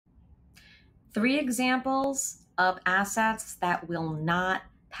Three examples of assets that will not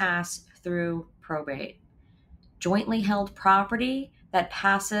pass through probate. Jointly held property that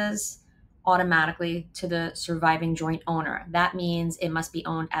passes automatically to the surviving joint owner. That means it must be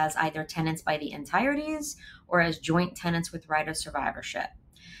owned as either tenants by the entireties or as joint tenants with right of survivorship.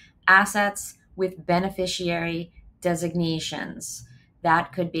 Assets with beneficiary designations.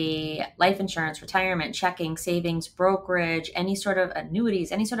 That could be life insurance, retirement, checking, savings, brokerage, any sort of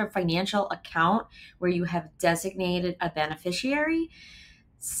annuities, any sort of financial account where you have designated a beneficiary.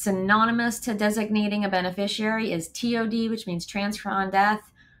 Synonymous to designating a beneficiary is TOD, which means transfer on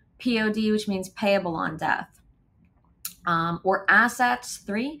death, POD, which means payable on death, or assets,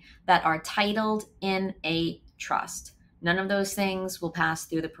 3, that are titled in a trust. None of those things will pass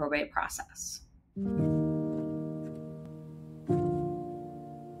through the probate process.